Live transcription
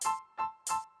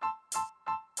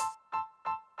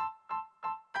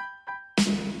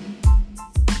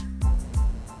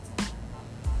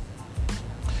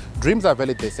Dreams are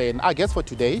valid, they say, and I guess for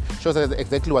today shows us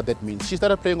exactly what that means. She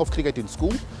started playing off cricket in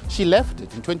school. She left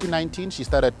it in 2019. She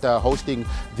started hosting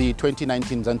the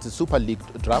 2019 Zanzi Super League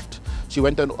draft. She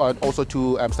went on also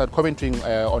to start commentating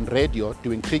on radio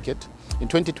doing cricket. In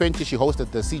 2020, she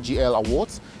hosted the CGL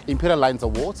Awards, Imperial Lions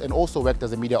Awards, and also worked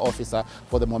as a media officer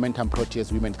for the Momentum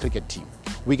Proteas women's cricket team.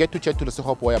 We get to chat to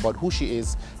Lesego Pooe about who she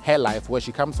is, her life, where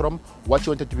she comes from, what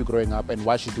she wanted to be growing up, and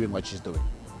why she's doing what she's doing.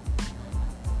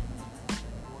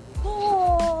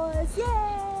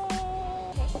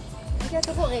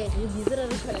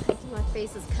 My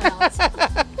face is cut out.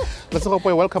 Lesego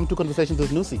Pooe, welcome to Conversations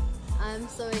with Nusi. I'm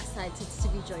so excited to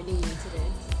be joining you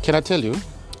today. Can I tell you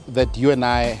that you and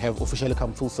I have officially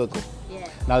come full circle? Yeah.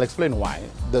 Now I'll explain why.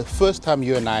 The first time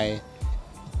you and I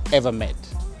ever met,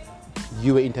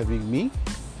 you were interviewing me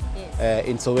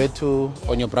in Soweto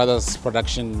on your brother's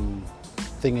production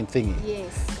thingy.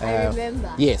 Yes, I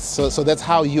remember. Yes, so that's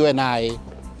how you and I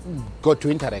got to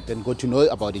interact and got to know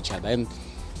about each other. And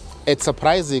it's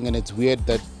surprising and it's weird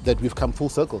that we've come full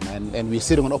circle, man, and we're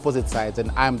sitting on opposite sides and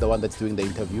I'm the one that's doing the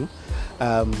interview.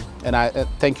 And I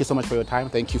thank you so much for your time.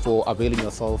 Thank you for availing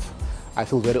yourself. I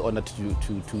feel very honored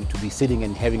to be sitting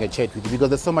and having a chat with you because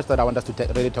there's so much that I want us to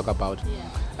really talk about.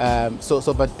 Yeah.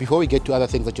 But before we get to other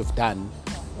things that you've done,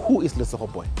 who is Lesego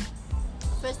Pooe?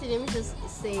 Firstly, let me just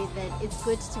say that it's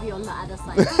good to be on the other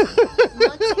side.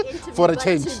 Not to interview, For a but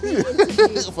change. to be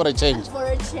interviewed. For a change. For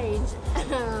a change.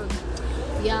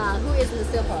 Yeah, who is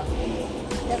Lesego?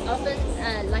 That's often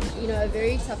a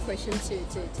very tough question to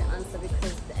answer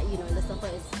because Lesego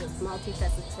is this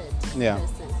multifaceted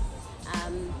person.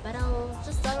 But I'll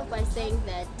just start off by saying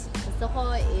that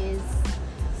Lesego is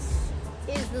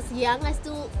this young, I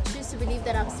still choose to believe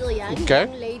that I'm still young,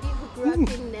 young lady who grew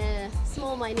up in a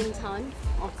small mining town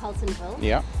of Carltonville.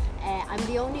 Yeah. I'm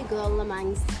the only girl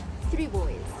amongst 3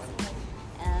 boys.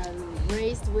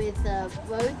 Raised with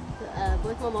both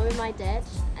my mom and my dad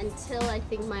until I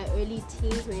think my early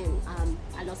teens when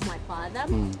I lost my father.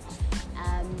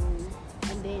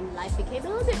 And then life became a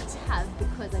little bit tough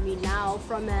because now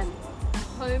from a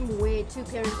home where 2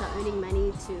 parents are earning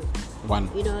money to one,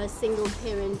 a single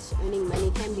parent earning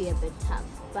money can be a bit tough.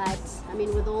 But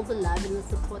with all the love and the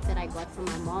support that I got from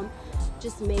my mom,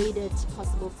 just made it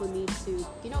possible for me to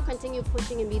continue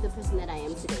pushing and be the person that I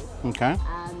am today. Okay.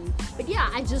 But yeah,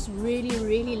 I just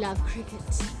really love cricket.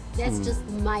 That's just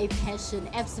my passion.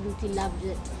 Absolutely loved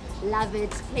it. Love it.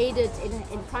 Played it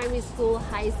in primary school,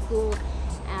 high school,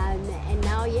 and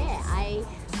now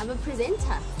I'm a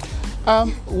presenter.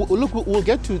 Look, we'll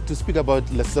get to speak about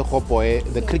Lesego Pooe,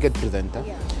 the cricket presenter.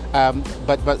 Yeah.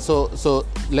 But so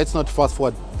let's not fast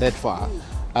forward that far.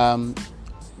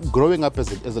 Growing up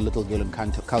as a little girl in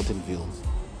Carltonville,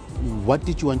 what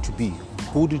did you want to be?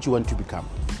 Who did you want to become?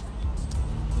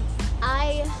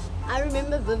 I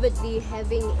remember vividly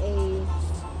having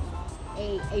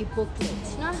a booklet.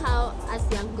 You know how us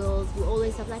young girls we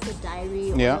always have like a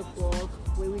diary or a book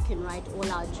where we can write all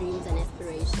our dreams and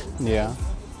aspirations. Yeah.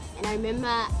 And I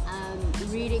remember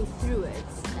reading through it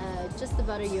just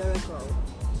about a year ago,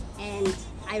 and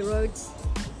I wrote,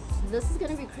 this is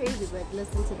going to be crazy, but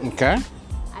listen to this. Okay.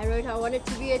 I wrote I wanted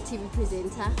to be a TV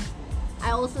presenter.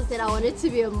 I also said I wanted to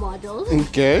be a model.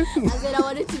 Okay. I said I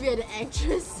wanted to be an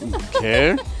actress.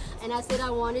 Okay. And I said I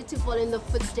wanted to follow in the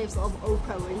footsteps of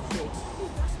Oprah Winfrey.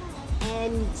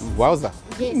 And wowza.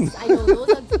 Yes, I know, those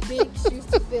are big shoes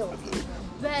to fill.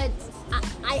 But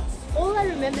all I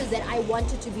remember is that I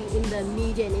wanted to be in the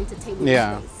media and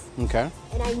entertainment space. Okay.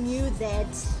 And I knew that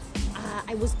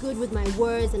I was good with my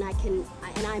words, and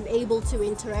I'm able to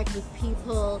interact with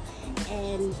people,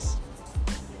 and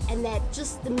that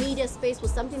just the media space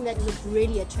was something that looked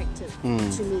really attractive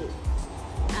to me.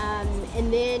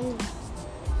 And then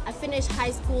I finished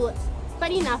high school.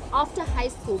 Funny enough, after high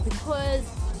school, because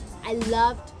I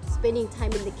loved spending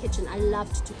time in the kitchen, I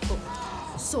loved to cook.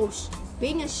 So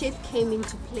being a chef came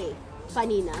into play,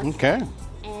 funny enough. Okay.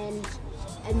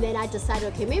 And then I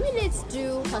decided, okay, maybe let's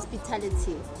do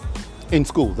hospitality. In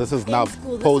school? This is now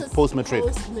post-matric?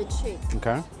 Post-matric.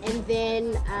 Okay. And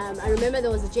then I remember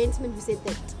there was a gentleman who said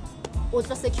that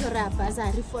Otra secure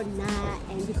bazari for now,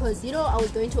 and because I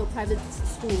was going to a private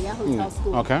school, hotel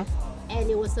school. Okay. And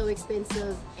it was so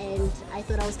expensive, and I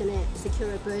thought I was gonna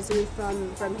secure a bursary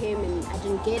from him, and I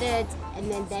didn't get it, and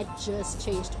then that just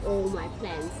changed all my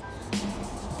plans.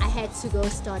 I had to go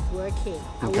start working.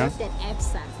 I worked at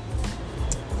ABSA.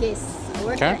 Yes, I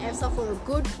worked at ABSA for a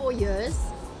good 4 years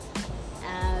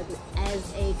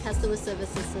as a customer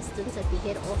service assistant at the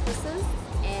head offices.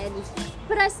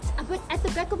 But at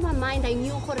the back of my mind, I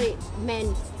knew,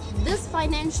 man, this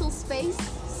financial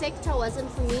sector wasn't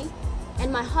for me.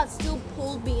 and my heart still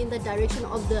pulled me in the direction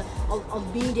of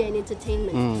media and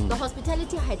entertainment. The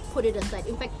hospitality I had put it aside.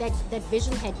 In fact, that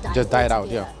vision had died. Just died out,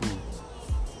 altogether. yeah.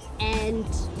 And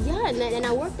yeah, and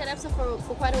I worked at ABSA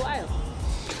for quite a while.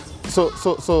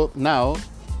 So now,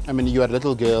 I mean, you are a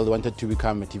little girl, wanted to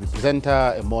become a TV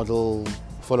presenter, a model,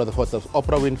 follow the footsteps of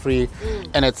Oprah Winfrey,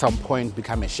 and at some point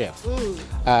become a chef.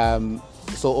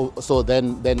 So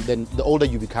then the older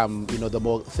you become, you know, the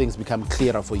more things become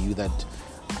clearer for you that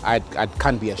I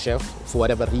can't be a chef for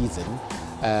whatever reason.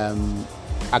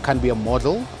 I can't be a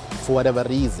model for whatever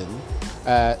reason.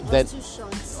 Then too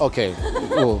short. Okay,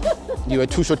 well, you were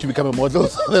too short to become a model,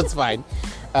 so that's fine.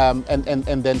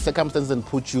 And then circumstances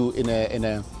put you in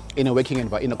a working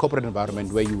in a corporate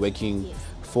environment where you're working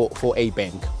for a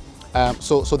bank.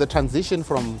 So the transition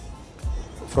from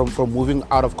moving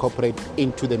out of corporate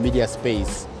into the media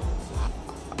space,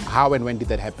 how and when did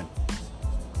that happen?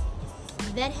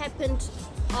 That happened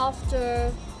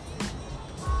after.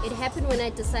 It happened when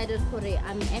I decided, Hore,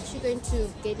 I'm actually going to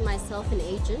get myself an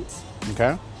agent.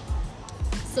 Okay.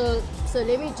 So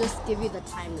let me just give you the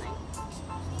timeline.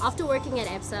 After working at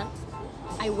ABSA,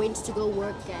 I went to go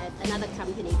work at another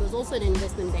company. It was also an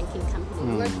investment banking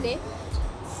company. I worked there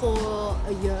for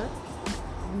a year.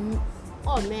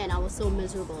 Oh man, I was so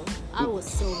miserable. I was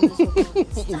so miserable.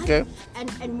 Okay.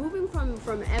 And moving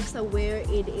from ABSA, where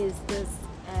it is this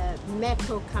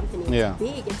macro company, it's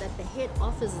big, it's at the head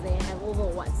office, they have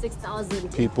over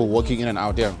 6,000 people working in and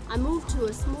out there. I moved to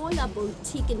a smaller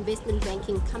boutique investment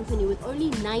banking company with only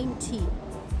 90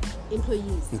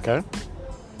 employees. Okay.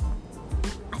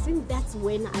 I think that's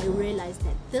when I realized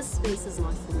that this space is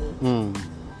not for me.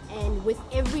 And with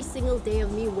every single day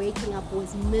of me waking up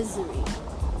was misery.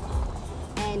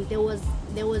 And there was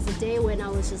a day when I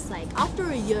was just like, after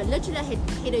a year, literally I had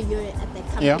hit a year at that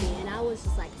company, and I was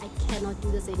just like, I cannot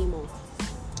do this anymore.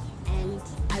 And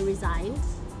I resigned.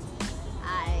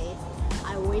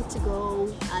 I went to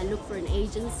go look for an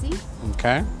agency,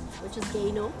 which is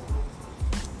Gano.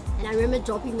 And I remember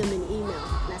dropping them an email,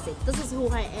 and I said, this is who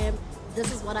I am,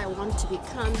 this is what I want to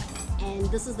become, and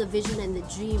this is the vision and the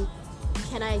dream.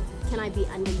 Can I be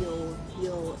under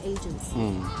your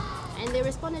agency? And they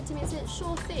responded to me and said,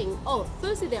 sure thing. Oh,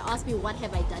 firstly they asked me what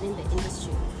have I done in the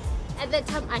industry. At that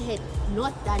time I had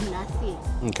not done nothing.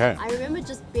 Okay. I remember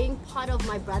just being part of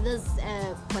my brother's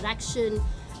production,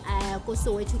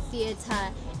 Kosoweto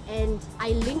Theatre, and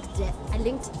I linked that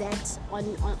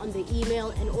on the email,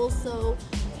 and also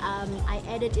I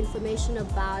added information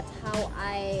about how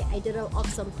I did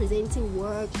some presenting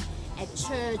work at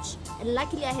church, and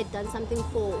luckily I had done something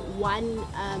for one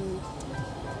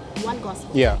gospel.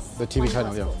 Yeah, yes. the TV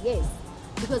channel, gospel, yes.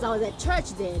 Because I was at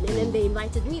church then, and then they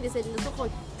invited me. They said,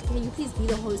 can you please be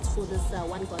the host for this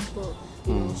one gospel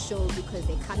show, because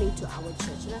they're coming to our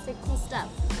church. And I said, cool stuff.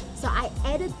 So I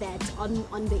added that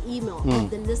on the email of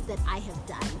the list that I have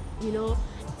done,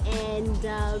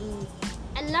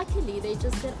 and luckily they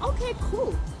just said, okay,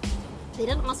 cool. They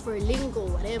didn't ask for a link or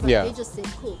whatever. Yeah. They just said,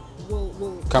 cool,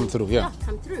 we'll come through. Yeah,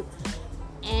 come through.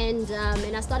 And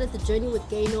I started the journey with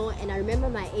Gano, and I remember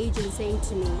my agent saying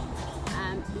to me,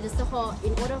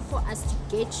 in order for us to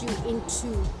get you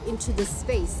into this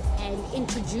space and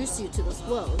introduce you to this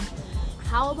world,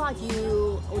 how about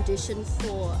you audition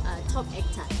for top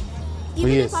actor?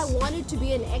 Even if I wanted to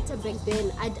be an actor back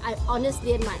then, I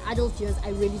honestly, in my adult years, I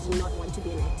really did not want to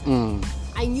be an actor.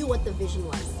 I knew what the vision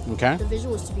was. Okay. The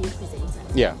vision was to be a presenter.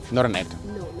 Yeah, not an actor.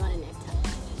 No, not an actor.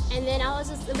 And then I was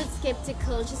just a bit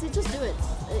skeptical. She said, just do it.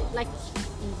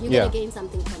 You're going to gain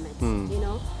something from it,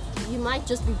 You might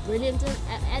just be brilliant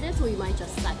at it, or you might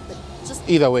just suck, but just...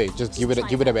 Either way, just give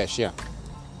it a bash, yeah.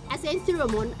 I sent through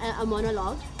a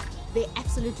monologue. They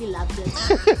absolutely loved it.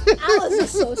 I was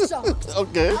just so shocked.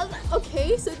 Okay. I was like,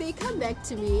 okay, so they come back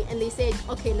to me and they said,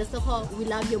 okay, Lesego, we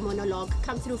love your monologue.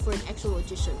 Come through for an actual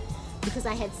audition. Because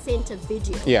I had sent a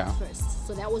video first.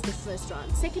 So that was the first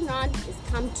round. Second round is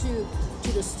come to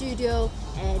the studio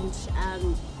and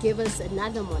give us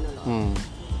another monologue.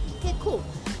 Okay, cool.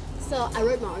 So I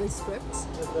wrote my own script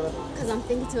because I'm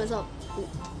thinking to myself,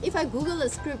 if I Google a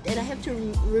script and I have to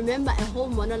remember a whole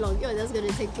monologue, that's going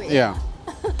to take forever. Yeah.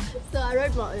 So I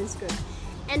wrote my own script.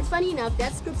 And funny enough,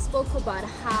 that script spoke about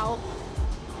how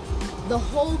the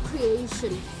whole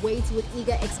creation waits with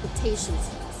eager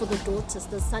expectations for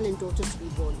the son and daughters to be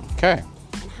born. Okay.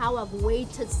 And how I've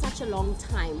waited such a long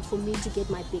time for me to get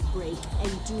my big break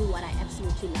and do what I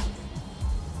absolutely love.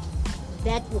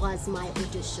 That was my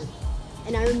audition.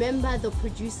 And I remember the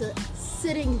producer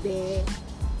sitting there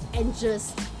and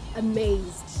just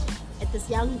amazed at this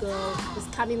young girl who's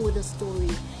coming with a story,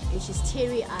 and she's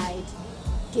teary-eyed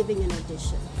giving an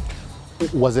audition.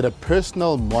 Was it a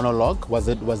personal monologue? Was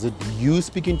it you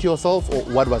speaking to yourself, or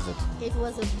what was it? It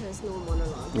was a personal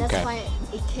monologue. That's Okay. why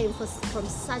it came from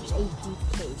such a deep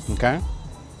place. Okay.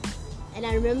 And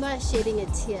I remember shedding a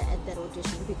tear at that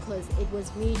audition because it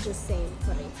was me just saying,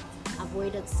 "Correct, I've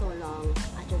waited so long.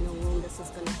 I don't know when this is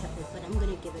gonna happen, but I'm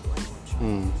gonna give it one more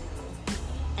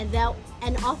try."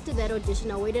 And after that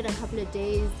audition, I waited a couple of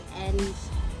days and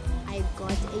I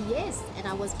got a yes, and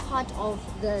I was part of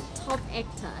the top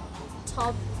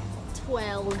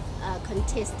 12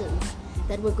 contestants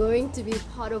that were going to be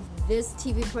part of this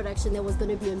TV production that was going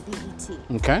to be on BET.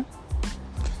 Okay.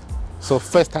 So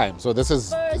first time. So this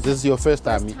is your first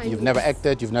time. You've never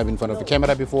acted. You've never been in front of the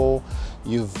camera before.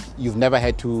 You've never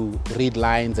had to read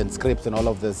lines and scripts and all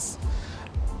of this.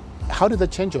 How did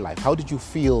that change your life? How did you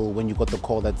feel when you got the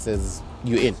call that says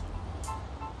you're in?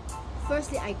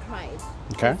 Firstly, I cried.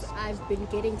 Okay. I've been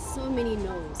getting so many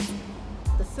no's.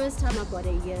 The first time I got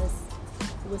a yes,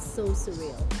 it was so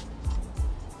surreal.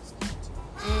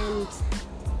 And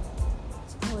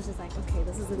I was just like, okay,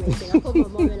 this is amazing. I called my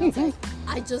mom and I was like,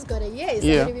 I just got a yes.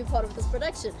 Yeah. I'm going to be part of this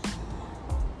production.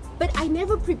 But I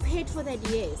never prepared for that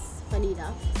yes, funny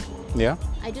enough. Yeah.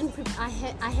 I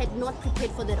had not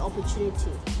prepared for that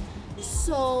opportunity.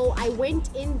 So I went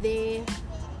in there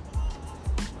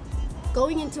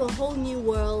going into a whole new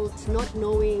world, not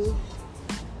knowing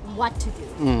what to do.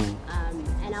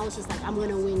 And I was just like, I'm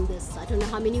gonna win this. I don't know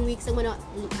how many weeks I'm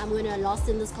gonna last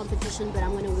in this competition, but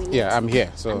I'm gonna win it. Yeah, I'm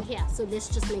here. I'm here, so let's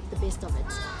just make the best of it.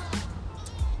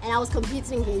 And I was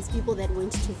competing against people that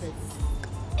went to this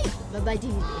but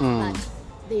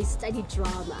they studied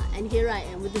drama, and here I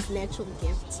am with this natural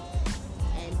gift,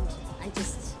 and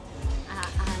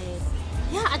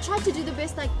I tried to do the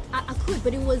best I could,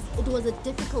 but it was a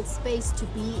difficult space to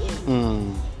be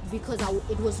in because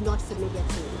it was not familiar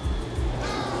to me.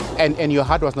 And your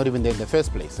heart was not even there in the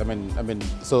first place. I mean,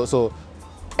 so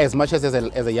as much as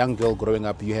a young girl growing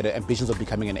up, you had ambitions of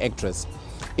becoming an actress.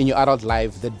 In your adult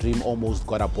life, the dream almost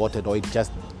got aborted, or it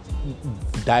just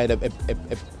died a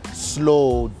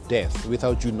slow death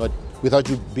without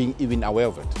you being even aware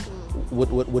of it.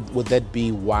 Would that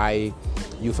be why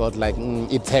you felt like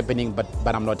it's happening, but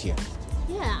I'm not here?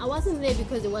 Yeah, I wasn't there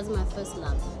because it wasn't my first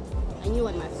love. I knew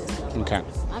what my first love was. Okay.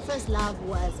 My first love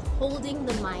was holding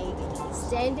the mic,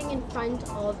 standing in front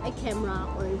of a camera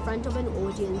or in front of an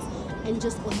audience, and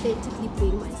just authentically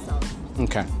being myself.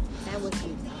 Okay. That was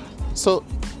it.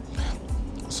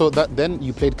 So that then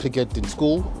you played cricket in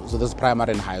school. So this is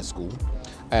primary and high school,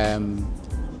 and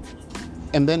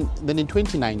then in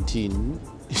 2019,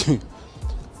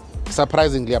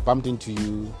 surprisingly, I bumped into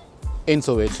you in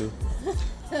Soweto.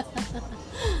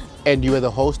 And you were the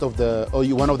host of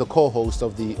one of the co-hosts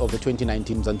of the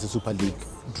 2019 Mzansi Super League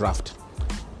draft.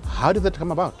 How did that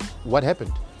come about? What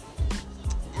happened?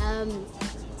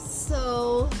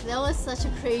 So that was such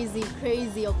a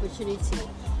crazy opportunity.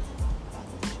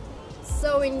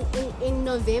 So in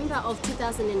November of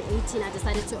 2018, I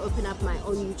decided to open up my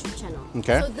own YouTube channel.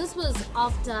 Okay. So this was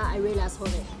after I realized,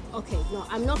 okay, no,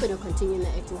 I'm not going to continue in the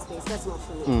acting space. That's not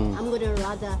for me. I'm going to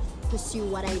rather pursue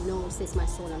what I know sets my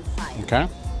soul on fire. Okay.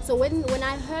 So when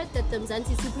I heard that the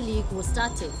Mzansi Super League was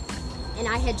starting, and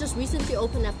I had just recently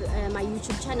opened up my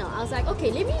YouTube channel, I was like,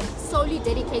 okay, let me solely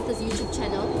dedicate this YouTube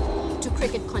channel to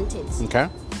cricket content. Okay.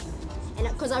 And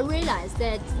because I realized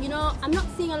that, I'm not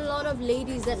seeing a lot of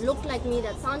ladies that look like me,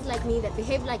 that sound like me, that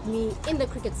behave like me in the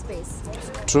cricket space.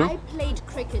 True. I played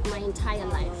cricket my entire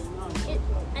life.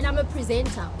 And I'm a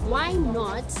presenter. Why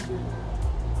not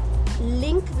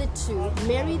link the two,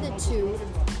 marry the two,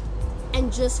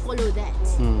 and just follow that?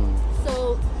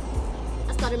 So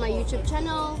I started my YouTube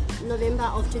channel November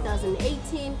of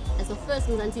 2018 as the first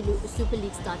Mzansi Super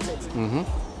League started.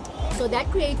 So that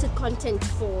created content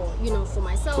for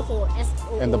myself or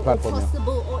and the platform,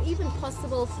 possible or even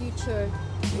possible future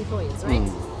employers,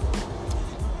 right?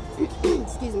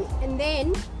 Excuse me. And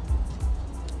then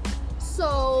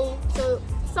so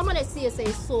someone at CSA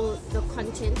saw the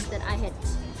content that I had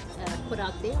put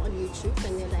out there on YouTube,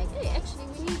 and they're like, hey, actually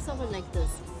we need someone like this.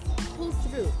 Pull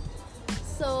through.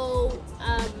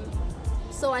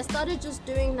 So I started just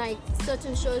doing like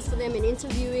certain shows for them and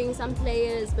interviewing some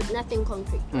players, but nothing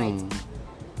concrete, right?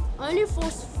 Only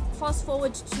fast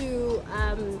forward to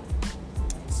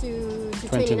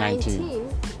 2019.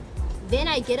 Then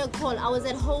I get a call. I was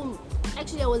at home.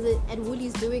 Actually, I was at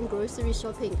Woolies doing grocery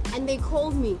shopping, and they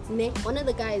called me. One of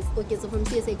the guys, from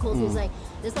CSA, calls me. He's like,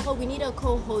 "Lesego, we need a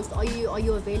co-host. Are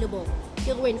you available?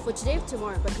 He'll win for today or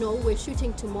tomorrow." But no, we're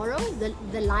shooting tomorrow.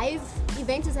 The live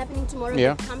event is happening tomorrow.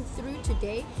 Yeah. Come through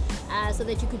today, so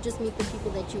that you could just meet the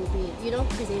people that you'll be,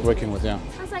 presenting Working with, yeah.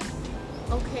 I was like,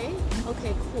 okay,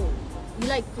 cool. You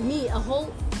like me, a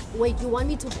whole, wait, you want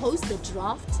me to post the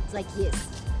draft? It's like, yes.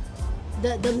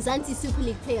 The Mzansi Super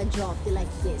League player draft, they're like,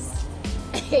 yes.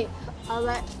 I'm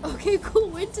like, okay, cool,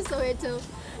 went to Soweto.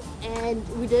 And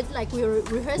we did, like, we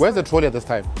rehearsed. Where's the trolley at this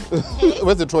time? Hey?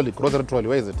 Where's the trolley? Grocery trolley,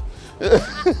 where is it?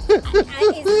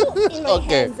 It's in my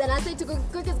Okay. hands. And I said to go,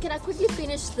 can I quickly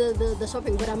finish the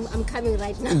shopping? But I'm coming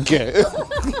right now. Okay.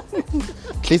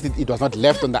 At least it was not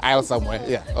left on the aisle somewhere.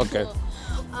 Yeah, okay.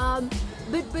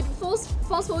 But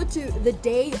fast forward to the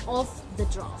day of the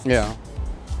draft. Yeah.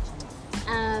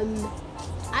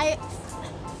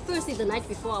 Firstly, the night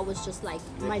before, I was just like,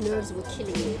 my nerves were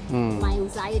killing me. My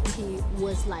anxiety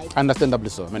was like... Understandably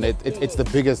so. I mean, it's the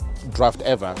biggest draft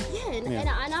ever. Yeah,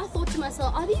 and I thought to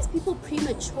myself, are these people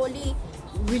prematurely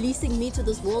releasing me to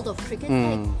this world of cricket?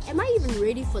 Like, am I even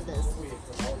ready for this?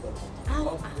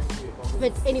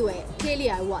 But anyway, clearly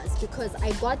I was, because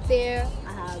I got there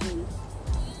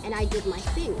and I did my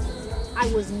thing. I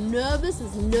was nervous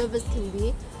as can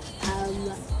be.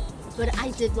 But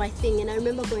I did my thing, and I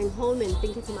remember going home and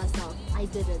thinking to myself, I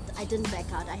did it. I didn't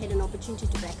back out. I had an opportunity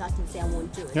to back out and say I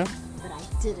won't do it. Yeah. But I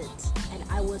did it. And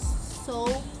I was so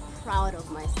proud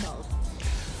of myself.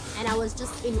 And I was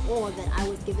just in awe that I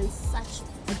was given such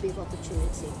a big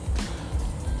opportunity.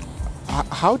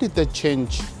 How did that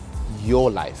change your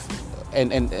life?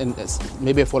 And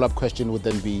maybe a follow-up question would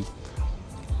then be,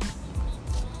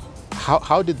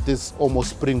 how did this almost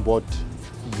springboard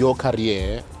your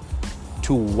career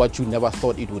to what you never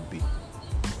thought it would be?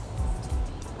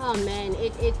 Oh man,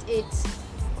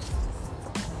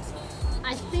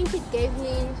 I think it gave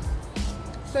me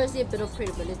firstly a bit of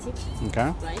credibility.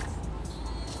 Okay. Right?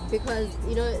 Because,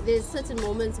 you know, there's certain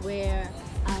moments where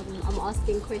I'm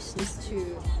asking questions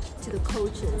to the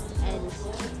coaches,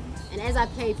 and as I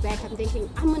play it back, I'm thinking,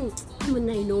 I'm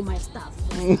gonna know my stuff.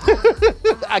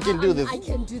 I can do this. I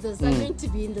can do this. I'm meant to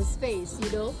be in the space,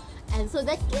 you know. And so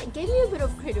that gave me a bit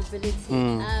of credibility.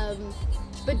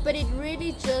 But it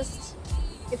really just,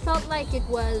 it felt like it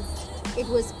was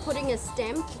putting a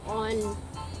stamp on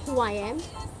who I am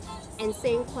and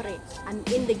saying, correct, I'm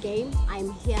in the game,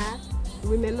 I'm here,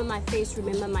 remember my face,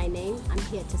 remember my name, I'm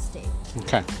here to stay.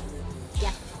 Okay.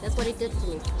 Yeah, that's what it did to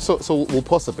me. So we'll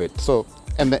pause a bit. So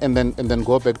and then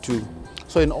go back to,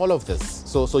 so in all of this,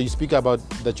 so you speak about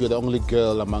that you're the only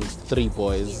girl amongst 3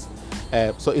 boys.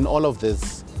 Yes. So in all of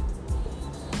this,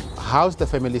 how's the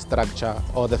family structure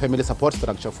or the family support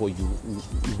structure for you?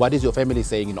 What is your family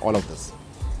saying in all of this?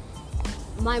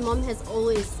 My mom has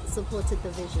always supported the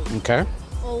vision. Okay.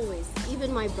 Always,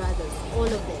 even my brothers, all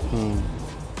of them.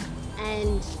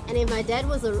 And if my dad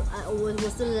was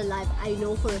still alive, I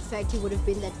know for a fact he would have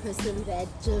been that person that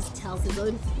just tells his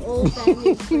own all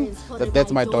family friends,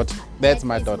 that's my daughter. That's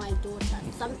my daughter.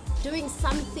 Doing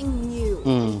something new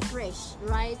and fresh,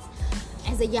 right?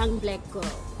 As a young black girl,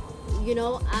 you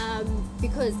know,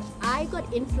 because I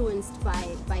got influenced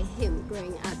by him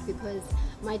growing up, because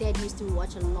my dad used to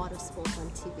watch a lot of sports on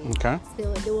TV. Okay.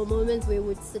 So there were moments where we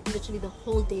would sit literally the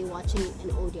whole day watching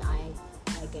an ODI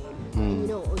game. And you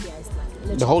know, ODI is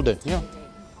like The whole day, yeah.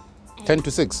 day. 10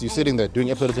 to 6, you're sitting there doing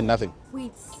absolutely nothing.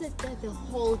 We'd sit there the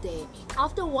whole day.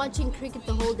 After watching cricket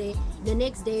the whole day, the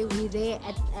next day we're there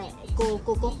at go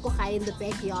high in the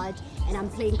backyard, and I'm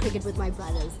playing cricket with my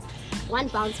brothers. One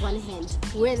bounce, one hand.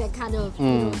 We're the kind of you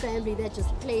know, family that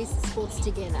just plays sports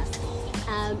together.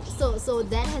 So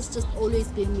that has just always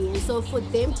been me. And so for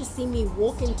them to see me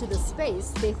walk into the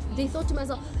space, they thought to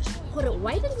myself,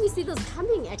 why didn't we see this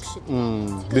coming actually?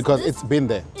 Because it's been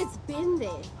there. It's been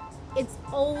there. It's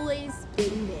always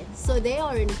been there. So they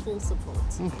are in full support.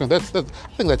 Okay, I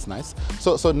think that's nice.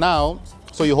 So now,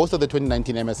 you hosted the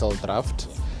 2019 MSL draft,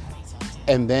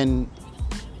 and then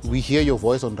we hear your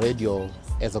voice on radio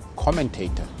as a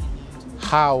commentator.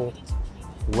 How,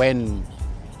 when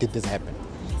did this happen?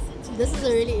 This is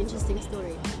a really interesting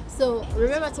story. So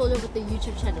remember I told you about the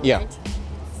YouTube channel, Yeah. right?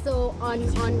 So on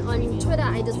Twitter,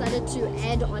 I decided to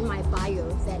add on my bio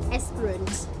that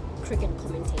aspirant cricket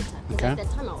commentator. Because Okay. at that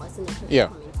time I wasn't a cricket Yeah.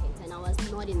 commentator and I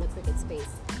was not in the cricket space.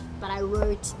 But I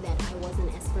wrote that I was an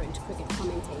aspirant cricket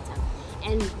commentator.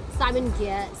 And Simon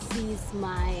Gear sees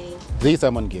The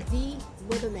Simon Gear. the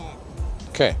weatherman.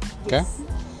 Okay. Okay. Yes.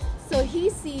 So he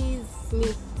sees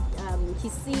me,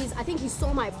 I think he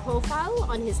saw my profile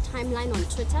on his timeline on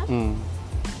Twitter.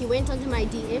 He went onto my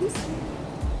DMs,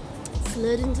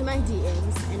 slid into my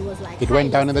DMs, and was like, It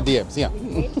went down in the DMs, yeah. It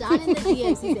went down in the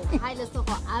DMs. He said, hi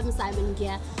Lesego, I'm Simon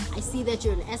Gear. I see that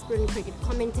you're an aspirant cricket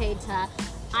commentator.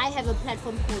 I have a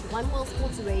platform called One World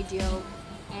Sports Radio,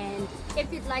 and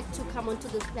if you'd like to come onto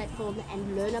this platform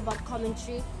and learn about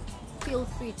commentary, feel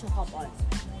free to hop on.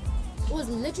 It was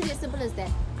literally as simple as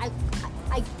that.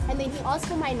 And then he asked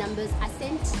for my numbers. I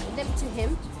sent them to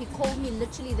him. He called me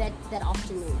literally that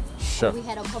afternoon. Sure. And we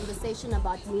had a conversation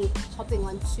about me hopping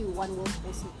onto One World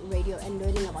Sports Radio and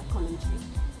learning about commentary.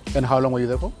 And how long were you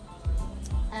there for?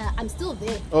 I'm still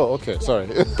there. Oh, okay. Sorry.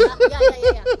 Yeah.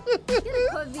 Get a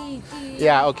COVID.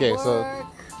 Yeah, okay, work, so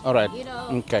all right. You know.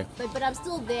 Okay. But I'm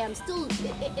still there.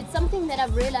 It's something that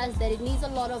I've realized that it needs a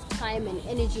lot of time and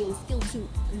energy and skill to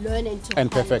learn and to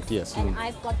And harness. perfect, yes. And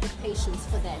I've got the patience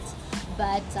for that.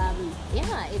 But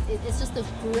it's just a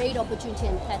great opportunity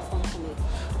and platform for me.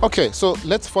 Okay, so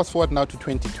let's fast forward now to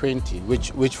 2020,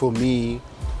 which for me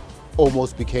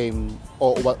almost became,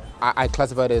 or what I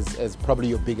classified as probably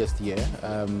your biggest year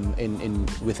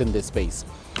within this space.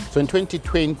 So in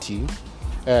 2020,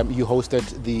 you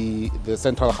hosted the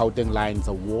Central Gauteng Lions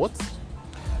Awards.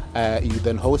 You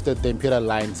then hosted the Imperial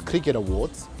Lions Cricket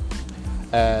Awards,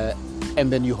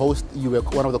 and then you were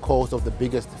one of the co-hosts of the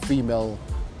biggest female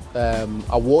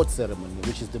award ceremony,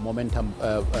 which is the Momentum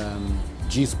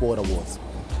G Sport Awards.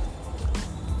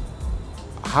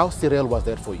 How surreal was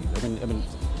that for you? I mean,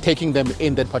 taking them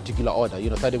in that particular order,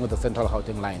 starting with the Central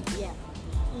Gauteng Lions. Yeah.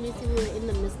 We were in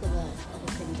the midst of a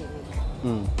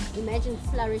pandemic. Imagine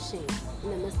flourishing in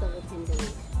the midst of a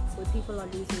pandemic where people are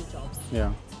losing jobs.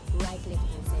 Yeah. Right, left,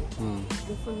 and center.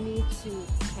 And for me to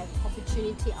have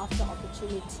opportunity after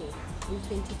opportunity in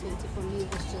 2020, for me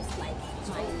was just like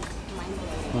mind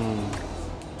blowing.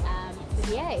 But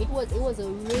yeah, it was a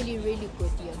really, really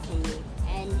good year for me,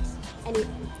 and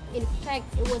in fact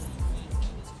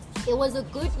it was a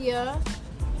good year,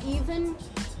 even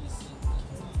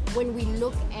when we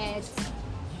look at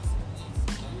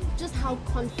just how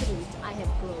confident I have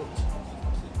grown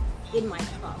in my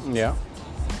craft. Yeah.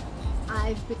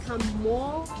 I've become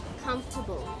more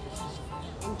comfortable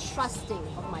and trusting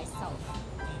of myself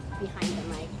behind the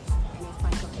mic and in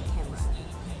front of the camera.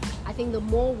 I think the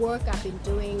more work I've been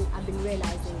doing, I've been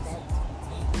realizing that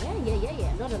no,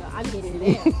 I'm getting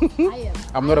there.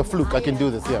 I'm not a fluke. I can do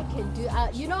this. Yeah. I can do.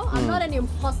 I'm not an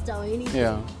imposter or anything.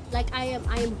 Yeah. Like I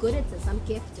am good at this. I'm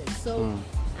gifted. So.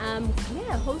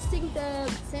 Hosting the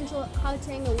Central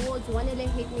Gauteng Awards, Wanele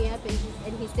hit me up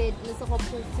and he said, Lesego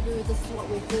Pooe through, this is what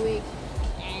we're doing.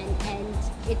 And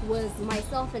it was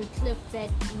myself and Cliff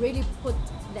that really put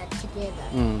that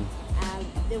together.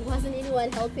 There wasn't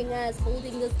anyone helping us,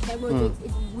 holding this camera.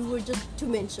 We were just two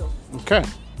men show. Okay.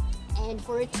 And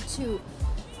for it to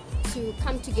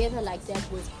come together like that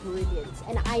was brilliant,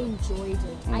 and I enjoyed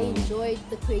it. I enjoyed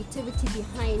the creativity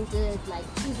behind it, like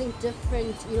choosing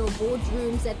different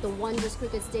boardrooms at the Wanderers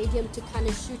Cricket Stadium to kind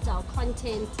of shoot our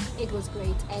content. It was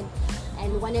great, and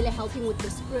Wanele helping with the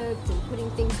script and putting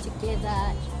things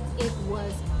together. It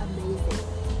was amazing.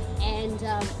 And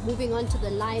moving on to the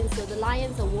Lions, so the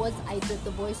Lions Awards, I did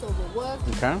the voiceover work.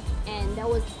 Okay. And that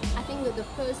was, I think, the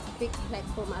first big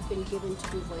platform I've been given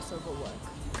to do voiceover work.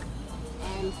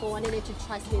 And for one to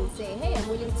trust me and say, hey, I'm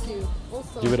willing to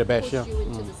also give it a bash, push you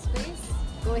into the space,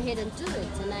 go ahead and do it.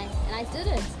 And I did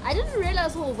it. I didn't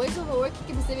realize voiceover work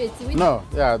can be. No,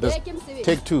 yeah,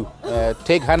 take 2,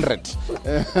 take 100.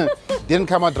 Didn't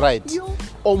come out right.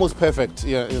 Almost perfect.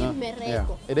 Yeah,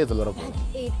 it is a lot of work.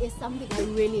 It is something I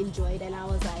really enjoyed, and I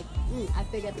was like, I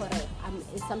figured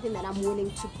it's something that I'm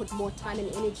willing to put more time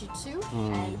and energy to,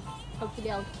 and hopefully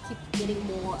I'll keep getting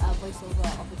more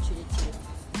voiceover opportunities.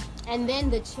 And then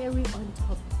the cherry on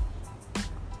top.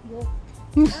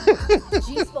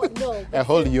 G-Spot, no.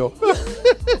 Hold you.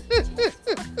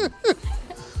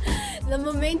 The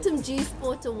Momentum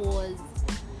G-Sport Awards.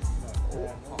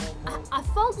 I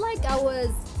felt like I was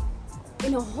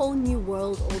in a whole new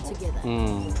world altogether.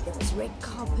 There was red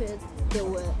carpet.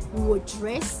 We were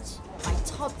dressed by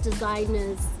top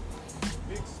designers.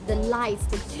 The lights,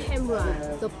 the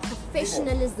camera, the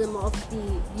professionalism of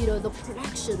the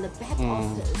production, the back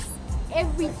office.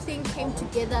 Everything came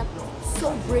together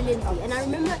so brilliantly. And I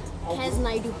remember Kaz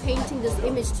Naidu painting this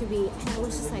image to me, and I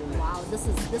was just like, wow, this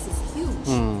is huge.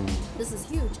 This is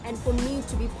huge. And for me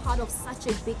to be part of such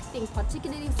a big thing,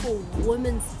 particularly for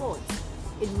women's sports,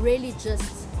 it really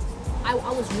just, I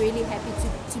was really happy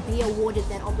to be awarded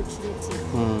that opportunity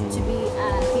to be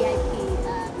a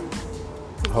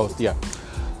VIP host. Yeah.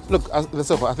 Look,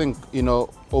 Lesego, I think,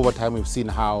 over time we've seen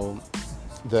how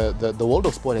the world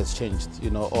of sport has changed,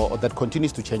 or that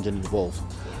continues to change and evolve.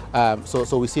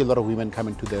 So we see a lot of women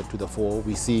coming to the fore.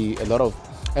 We see a lot of,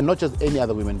 and not just any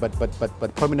other women,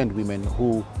 but prominent women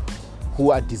who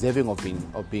are deserving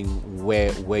of being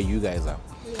where you guys are.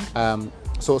 Yeah.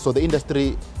 So the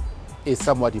industry is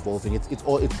somewhat evolving. It's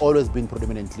always been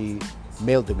predominantly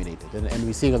male dominated, and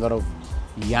we're seeing a lot of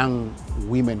young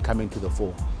women coming to the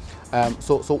fore.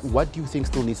 So what do you think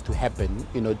still needs to happen,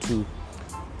 you know, to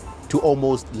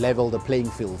almost level the playing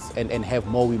fields and have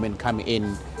more women come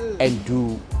in and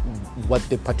do what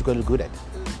they're particularly good at?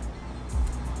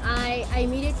 I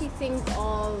immediately think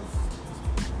of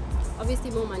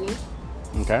obviously more money.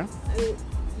 Okay. I mean,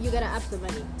 you gotta up the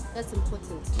money. That's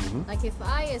important. Like if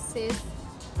I assess,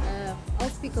 I'll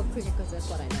speak of cricket because that's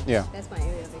what I know. Yeah. That's my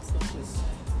area of expertise.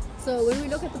 So when we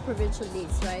look at the provincial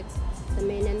leagues, right, the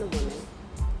men and the women.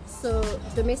 So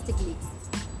domestic leagues,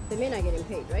 the men are getting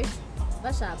paid, right?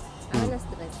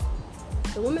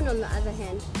 The women, on the other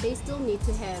hand, they still need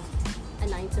to have a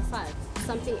 9 to 5,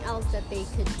 something else that they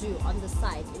could do on the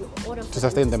side in order for To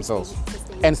sustain themselves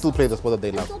and still play the sport that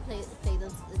they love. Still play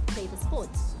the sport.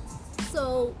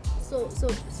 So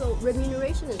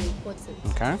remuneration is important.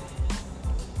 Okay.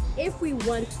 If we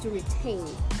want to retain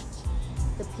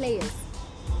the players,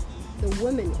 the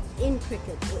women in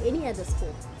cricket or any other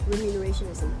sport, remuneration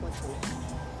is important.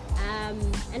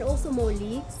 And also more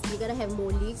leagues. You gotta have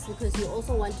more leagues because you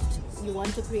also want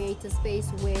to create a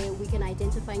space where we can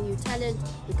identify new talent,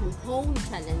 we can hone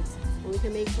talent, and we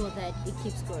can make sure that it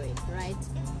keeps growing, right?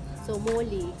 So more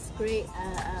leagues, great.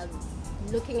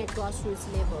 Looking at grassroots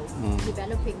level,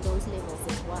 developing those levels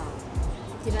as well,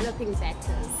 developing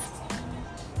batters.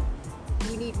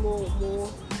 We need more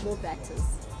batters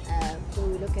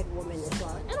when we look at women as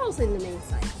well, and also in the men's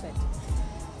side.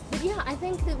 But yeah, I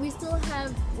think that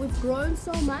we've grown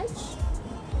so much,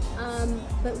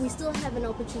 but we still have an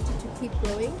opportunity to keep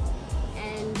growing.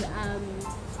 And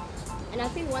I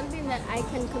think one thing that I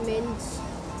can commend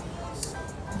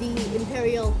the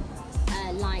Imperial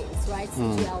Lions, right,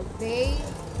 CGL,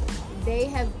 they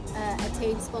have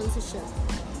attained sponsorship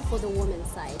for the women's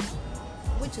side,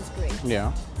 which is great.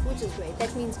 Yeah. Which is great.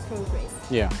 That means progress.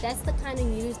 Yeah. That's the kind of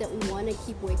news that we want to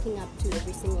keep waking up to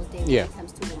every single day when it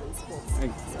comes to women's sports.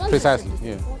 Sponsorship Precisely. is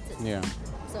Yeah. important. Yeah.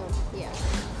 So yeah.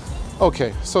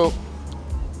 Okay. So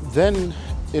then,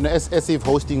 you know, as if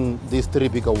hosting these 3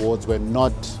 big awards were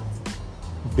not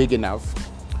big enough,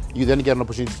 you then get an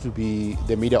opportunity to be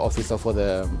the media officer for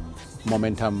the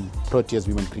Momentum Proteas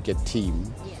women cricket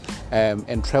team,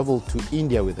 and travel to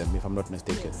India with them, if I'm not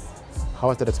mistaken. Yes. How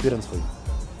was that experience for you?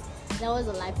 That was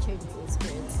a life-changing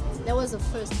experience. That was a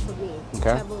first for me to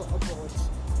Okay. travel abroad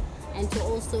and to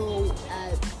also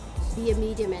be a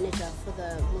media manager for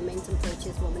the Momentum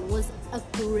Proteas women was a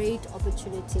great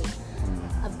opportunity.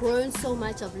 I've grown so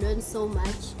much, I've learned so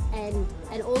much, and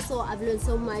also I've learned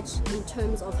so much in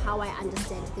terms of how I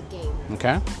understand the game.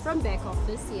 Okay. From back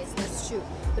office, yes, that's true.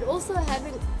 But also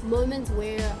having moments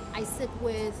where I sit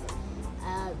with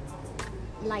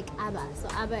like Abba. So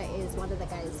Abba is one of the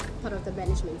guys, part of the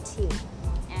management team.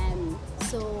 And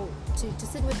so to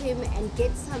sit with him and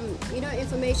get some, you know,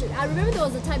 information. I remember there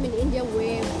was a time in India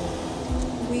where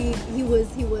he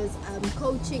was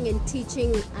coaching and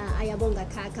teaching Ayabonga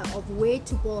Kaka of where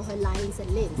to bowl her lines and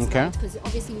lengths. Okay. Right? Because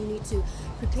obviously you need to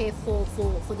prepare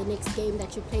for the next game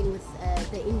that you're playing with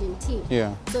the Indian team.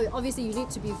 Yeah. So obviously you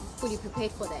need to be fully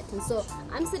prepared for that. And so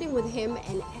I'm sitting with him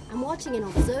and I'm watching and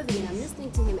observing and I'm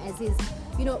listening to him as he's,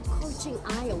 you know, coaching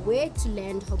Aya where to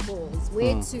land her balls,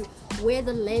 where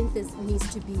the length needs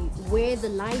to be, where the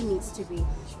line needs to be.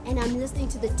 And I'm listening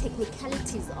to the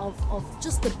technicalities of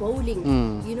just the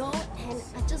bowling, you know, and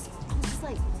I was just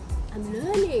like, I'm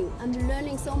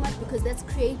learning so much because that's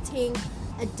creating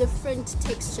a different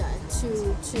texture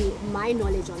to my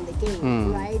knowledge on the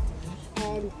game, right?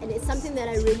 And it's something that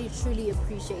I really truly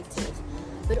appreciated.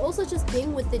 But also just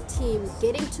being with the team,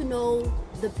 getting to know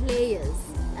the players,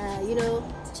 you know,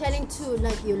 chatting to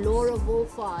like your Laura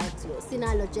Wolfart, your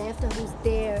Sinalo Jefta who's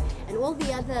there, and all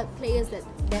the other players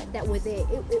that were there.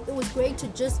 It was great to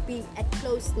just be at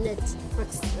close-knit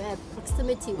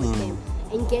proximity with them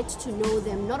and get to know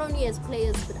them, not only as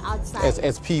players but outside.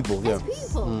 As people, yeah.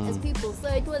 As people. So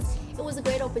it was a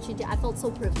great opportunity. I felt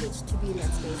so privileged to be in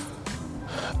that space.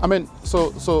 I mean,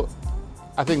 so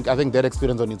I think that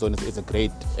experience on its own is a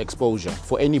great exposure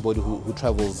for anybody who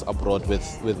travels abroad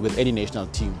with any national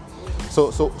team.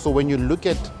 So when you look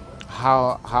at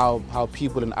how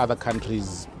people in other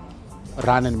countries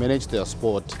run and manage their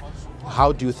sport,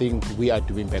 how do you think we are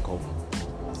doing back home?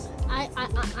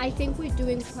 I think we're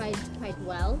doing quite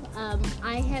well.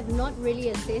 I have not really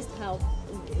assessed how,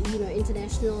 you know,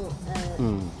 international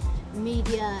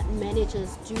media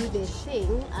managers do their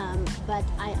thing, but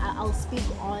I'll speak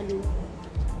on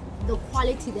the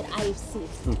quality that I've seen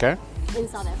in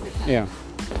South Africa. Yeah.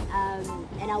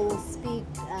 And I will speak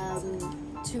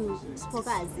to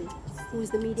Spokazi, who's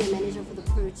the media manager for the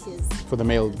Proteas. For the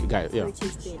male guy, yeah.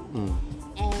 Proteas bin.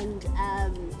 And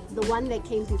the one that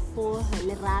came before her,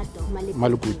 Lerato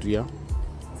Malukutu, yeah.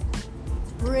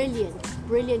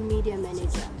 brilliant media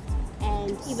manager.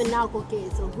 And even now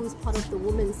Kokezo, who's part of the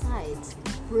women's side,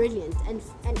 brilliant. And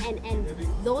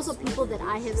those are people that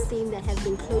I have seen that have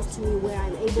been close to me, where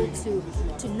I'm able to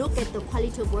look at the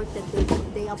quality of work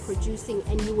that they are producing,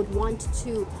 and you would want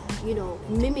to, you know,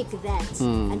 mimic that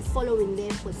and follow in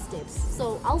their footsteps.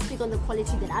 So I'll speak on the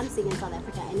quality that I'm seeing in South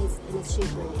Africa, and it's sheer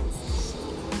brilliance.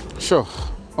 Sure.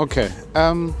 Okay.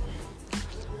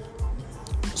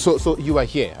 So you are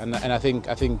here, and I think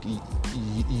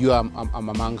you are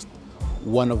amongst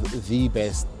one of the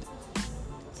best,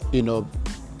 you know,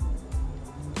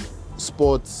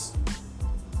 sports,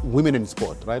 women in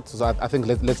sport, right? So I think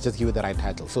let's just give it the right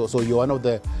title. So you're one of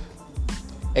the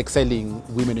excelling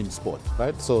women in sport,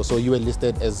 right? So you were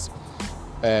listed as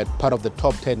part of the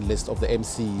top 10 list of the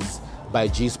MCs by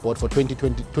G Sport for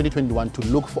 2021 to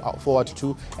look forward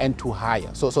to and to hire.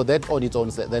 So that on its own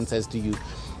then says to you,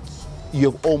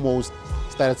 you've almost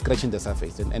started scratching the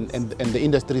surface, and the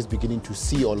industry is beginning to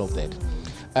see all of that.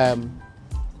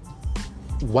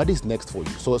 What is next for you?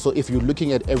 So if you're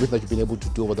looking at everything that you've been able to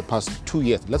do over the past 2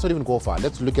 years, let's not even go far.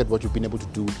 Let's look at what you've been able to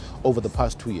do over the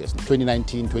past 2 years,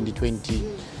 2019, 2020,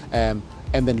 and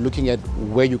then looking at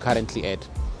where you're currently at.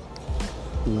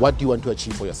 What do you want to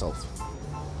achieve for yourself?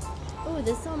 Oh,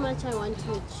 there's so much I want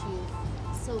to achieve.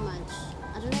 So much.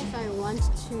 I don't know if I want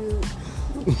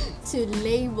to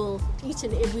label each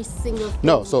and every single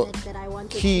thing that I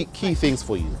want to key things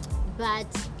for you. But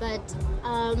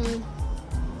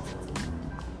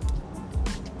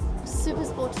super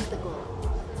sport is the goal.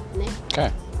 Ne?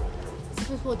 Okay.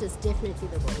 Super sport is definitely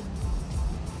the goal.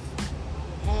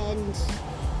 And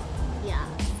yeah,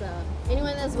 so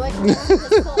anyone that's working on the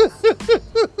sport.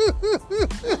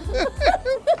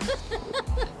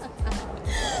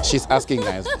 She's asking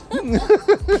guys.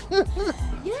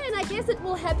 Yeah, and I guess it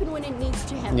will happen when it needs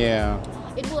to happen. Yeah.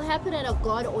 It will happen at a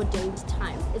God-ordained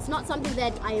time. It's not something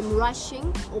that I am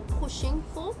rushing or pushing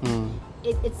for.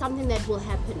 It's something that will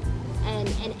happen,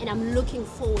 and I'm looking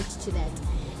forward to that.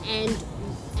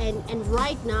 And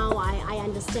right now, I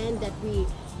understand that we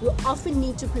often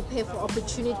need to prepare for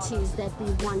opportunities that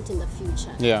we want in the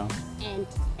future. Yeah.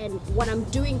 And what I'm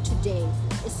doing today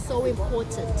is so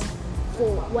important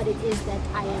for what it is that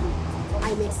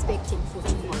I'm expecting for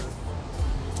tomorrow.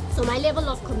 So my level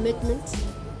of commitment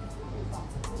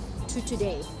to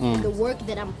today, the work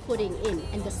that I'm putting in,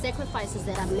 and the sacrifices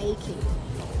that I'm making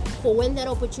for when that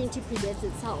opportunity presents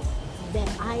itself, that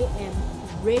I am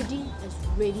ready as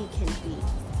ready can be.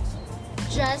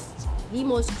 Just the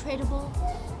most credible,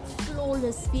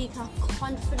 flawless speaker,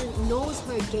 confident, knows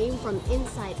her game from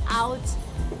inside out.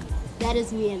 That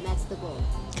is me, and that's the goal.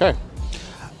 Okay.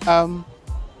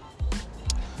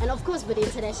 And of course, with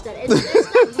international, that's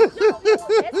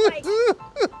like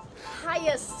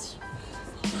highest.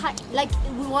 Like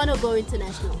we want to go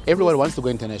international. Everyone wants to go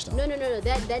international. No.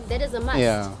 That is a must.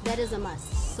 Yeah. That is a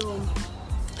must. So,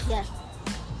 yeah.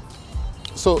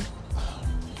 So,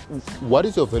 what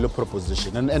is your value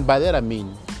proposition? And by that I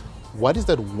mean, what is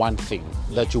that one thing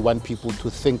that you want people to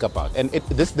think about? And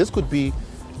this could be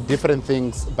different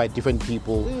things by different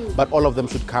people, but all of them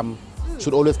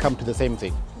should always come to the same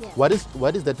thing. Yeah.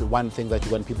 What is that one thing that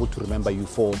you want people to remember you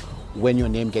for when your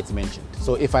name gets mentioned?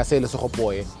 So if I say Lesego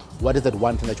Pooe, what is that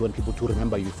one thing that you want people to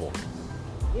remember you for?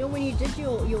 You know, when you did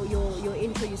your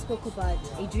intro, you spoke about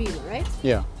a dream, right?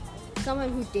 Yeah. Someone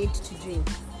who dared to dream.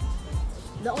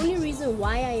 The only reason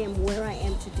why I am where I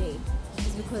am today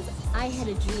is because I had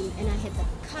a dream, and I had the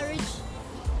courage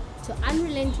to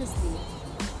unrelentlessly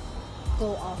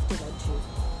go after that dream.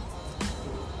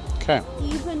 Okay.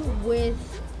 Even with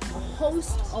a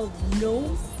host of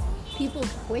no's, people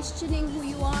questioning who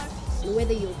you are and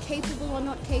whether you're capable or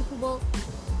not capable,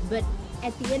 but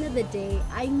at the end of the day,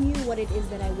 I knew what it is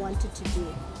that I wanted to do,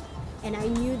 and I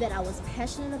knew that I was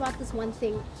passionate about this one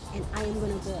thing, and I am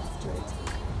going to go after it.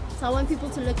 So I want people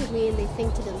to look at me and they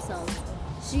think to themselves,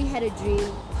 she had a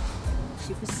dream,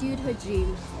 she pursued her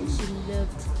dream, and she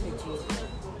lived her dream.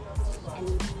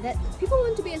 And that people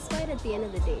want to be inspired at the end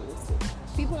of the day.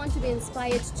 People want to be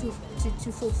inspired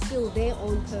to fulfill their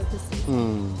own purposes.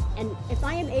 And if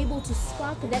I am able to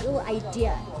spark that little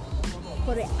idea,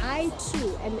 for I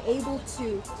too am able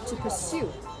to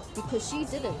pursue, because she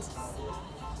didn't.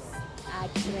 I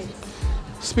couldn't.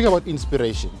 Speaking about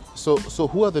inspiration, so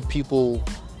who are the people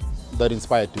that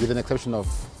inspired you, with an exception of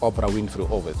Oprah Winfrey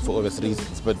for obvious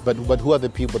reasons, but who are the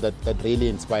people that really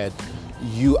inspired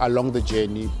you along the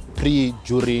journey, pre,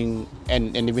 during,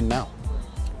 and even now?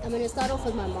 I'm going to start off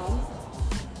with my mom.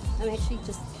 I'm actually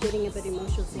just getting a bit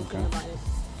emotional thinking about it.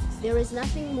 There is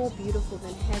nothing more beautiful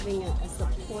than having a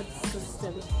support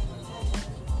system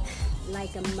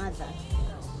like a mother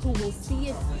who will see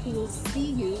it, who will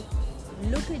see you,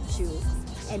 look at you,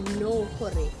 and know,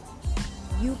 Hore,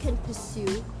 you can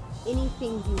pursue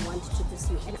anything you want to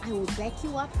pursue, and I will back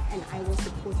you up and I will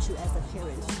support you as a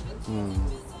parent.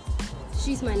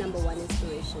 She's my number one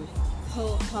inspiration.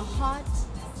 Her heart,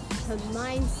 her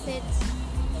mindset,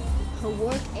 her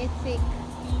work ethic,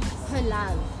 her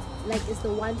love, like, is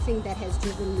the one thing that has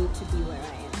driven me to be where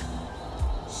I am.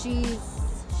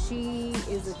 She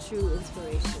is a true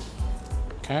inspiration.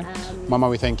 Okay. Mama,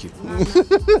 we thank you. Mama,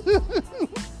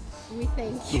 we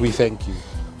thank you. We thank you.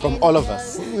 From all of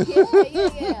us.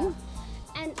 Yeah.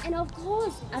 And of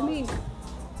course, I mean,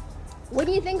 when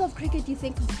you think of cricket, you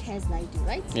think of Kaz Naidu,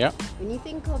 right? Yeah. When you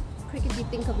think of cricket, you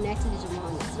think of Natalie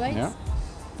Jamanis, right? Yeah.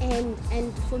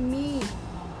 And for me,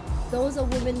 those are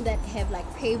women that have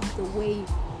like paved the way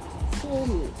for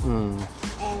me,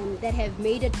 and that have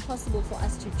made it possible for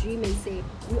us to dream and say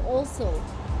we also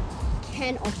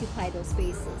can occupy those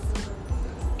spaces.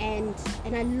 And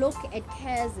I look at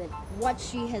Kaz and what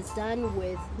she has done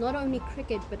with not only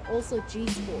cricket but also G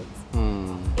Sports.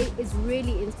 It is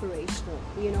really inspirational,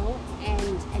 you know.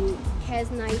 And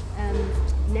Kaz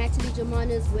Natalie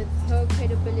Jamanis with her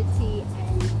credibility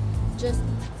and just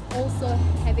also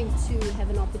having to have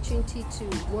an opportunity to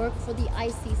work for the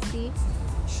ICC,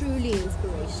 truly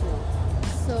inspirational.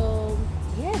 So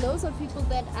yeah, those are people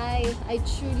that I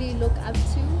truly look up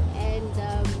to,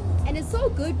 and it's so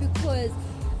good because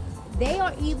they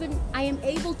are even, I am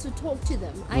able to talk to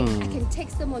them. I can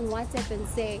text them on WhatsApp and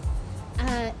say,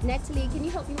 Natalie, can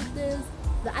you help me with this?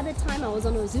 The other time I was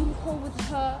on a Zoom call with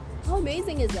her. How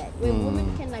amazing is that? Where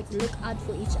women can like look out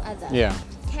for each other. Yeah.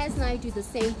 Kaz and I do the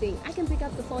same thing. I can pick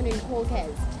up the phone and call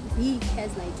Kaz.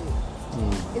 Kaz and I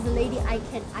do. Is a lady I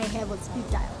have on speed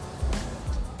dial.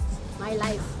 My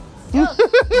life. No,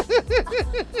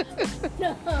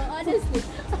 honestly,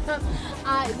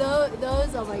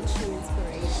 those are my true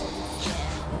inspirations.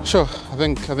 Sure, I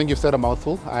think you've said a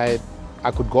mouthful. I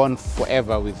could go on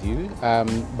forever with you,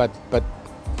 but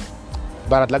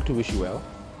I'd like to wish you well.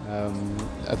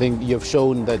 I think you've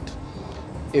shown that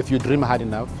if you dream hard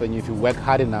enough and if you work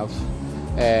hard enough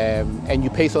and you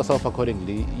pace yourself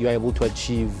accordingly, you're able to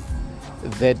achieve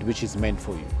that which is meant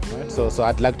for you. Right? So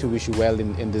I'd like to wish you well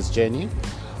in this journey.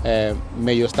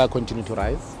 May your star continue to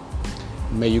rise.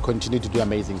 May you continue to do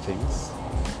amazing things.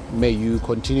 May you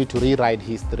continue to rewrite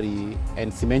history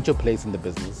and cement your place in the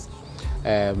business.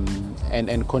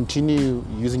 And continue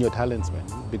using your talents, man,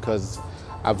 because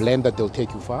I've learned that they'll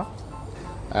take you far.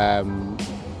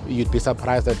 You'd be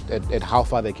surprised at how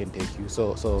far they can take you.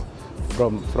 So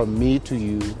from me to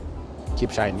you,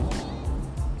 keep shining.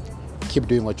 Keep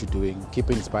doing what you're doing. Keep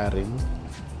inspiring.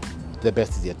 The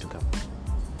best is yet to come.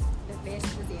 The best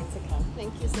is yet to come.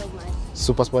 Thank you so much.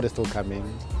 Supersport is still coming.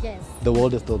 Yes. The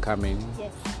world is still coming.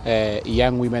 Yes.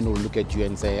 Young women will look at you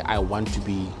and say, I want to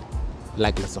be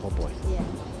like Lesego Pooe. Yeah.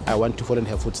 I want to follow in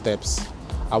her footsteps.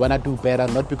 I want to do better,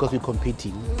 not because we're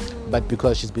competing, but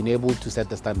because she's been able to set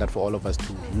the standard for all of us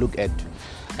to look at.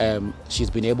 She's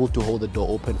been able to hold the door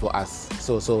open for us.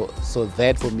 So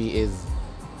that for me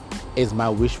is my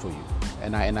wish for you.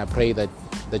 And I pray that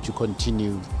you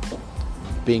continue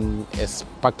being as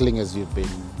sparkling as you've been,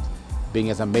 being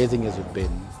as amazing as you've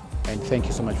been. And thank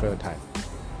you so much for your time.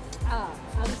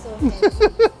 I'm so happy.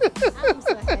 I'm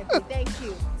so happy. Thank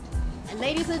you. And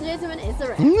ladies and gentlemen, it's a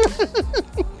wrap.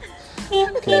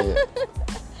 Okay.